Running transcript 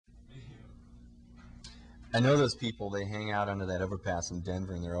I know those people, they hang out under that overpass in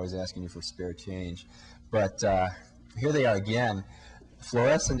Denver, and they're always asking you for spare change. But here they are again,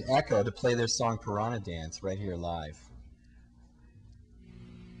 Fluorescent Echo, to play their song Piranha Dance right here live.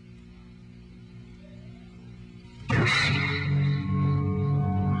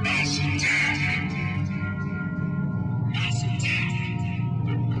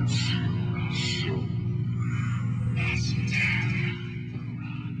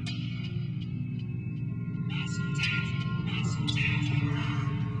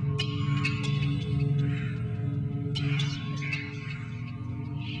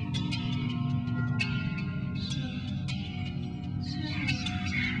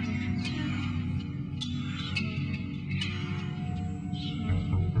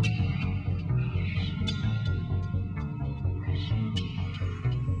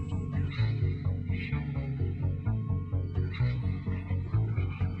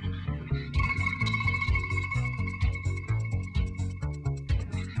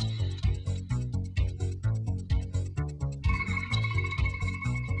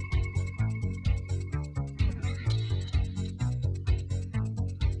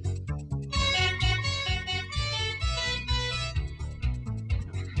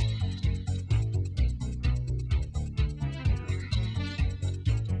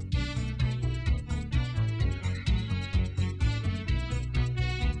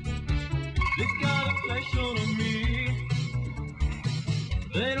 They got a flash on me.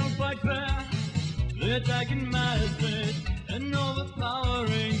 They don't fight fair. They're attacking my space and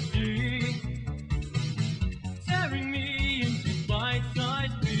overpowering speed, tearing me into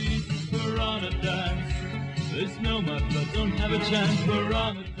bite-sized pieces. Piranha dance. They smell my blood, don't have a chance.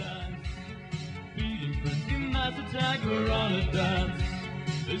 Piranha dance. Feeding frenzy, mass attack. Piranha dance.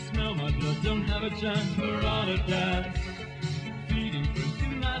 They smell my blood, don't have a chance. Piranha dance. Feeding frenzy,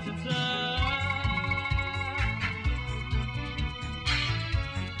 mass attack.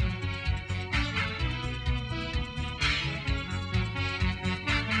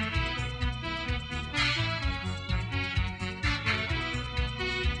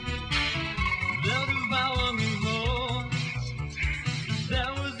 They'll devour me whole.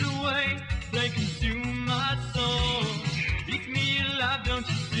 There was a way they consume my soul. Eat me alive, don't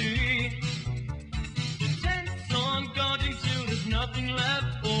you see? Intense on guarding till there's nothing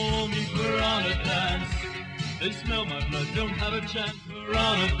left for me. Piranha dance. They smell my blood, don't have a chance.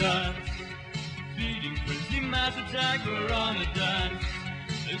 Piranha dance. Feeding frenzy, mass attack. Piranha dance.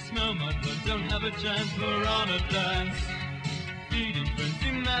 They smell my blood, don't have a chance. Piranha dance. Feeding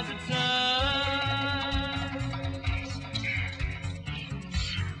frenzy, mass attack.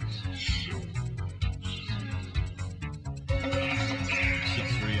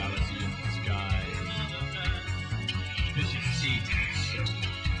 6 reality in the sky. Vicious teeth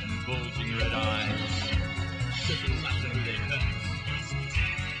and bulging red eyes. Doesn't matter who they hurt.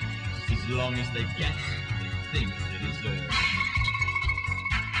 As long as they get the thing they deserve.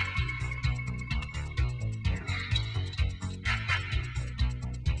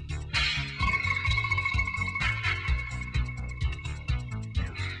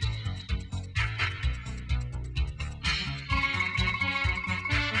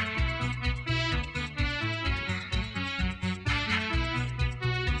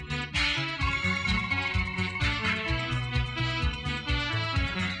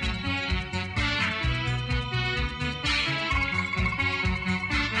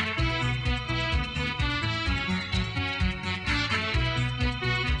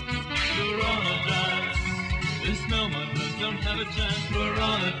 Don't have a chance,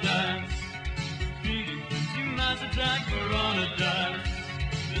 Piranha dance. Feeding frenzy, mass attack, Piranha dance.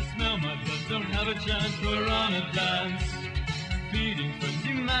 They smell my blood, don't have a chance, Piranha dance. Feeding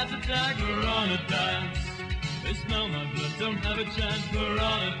frenzy, mass attack, Piranha dance. They smell my blood, don't have a chance,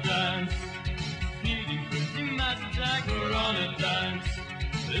 Piranha dance. Feeding frenzy, mass attack, Piranha dance.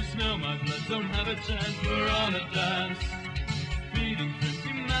 They smell my blood, don't have a chance, Piranha dance. Feeding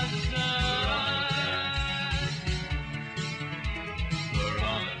frenzy, mass attack.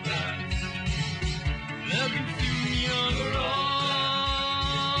 They'll consume your own.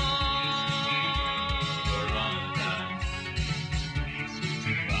 Piranha dance.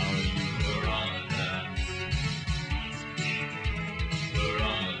 Devour you, Piranha dance.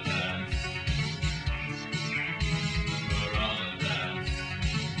 Piranha dance. Piranha dance.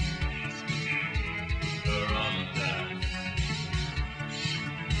 Piranha dance.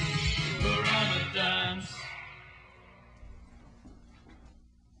 Piranha dance.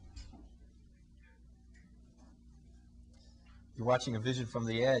 You're watching A Vision from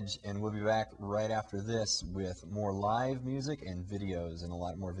the Edge, and we'll be back right after this with more live music and videos and a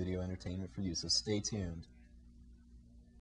lot more video entertainment for you, so stay tuned.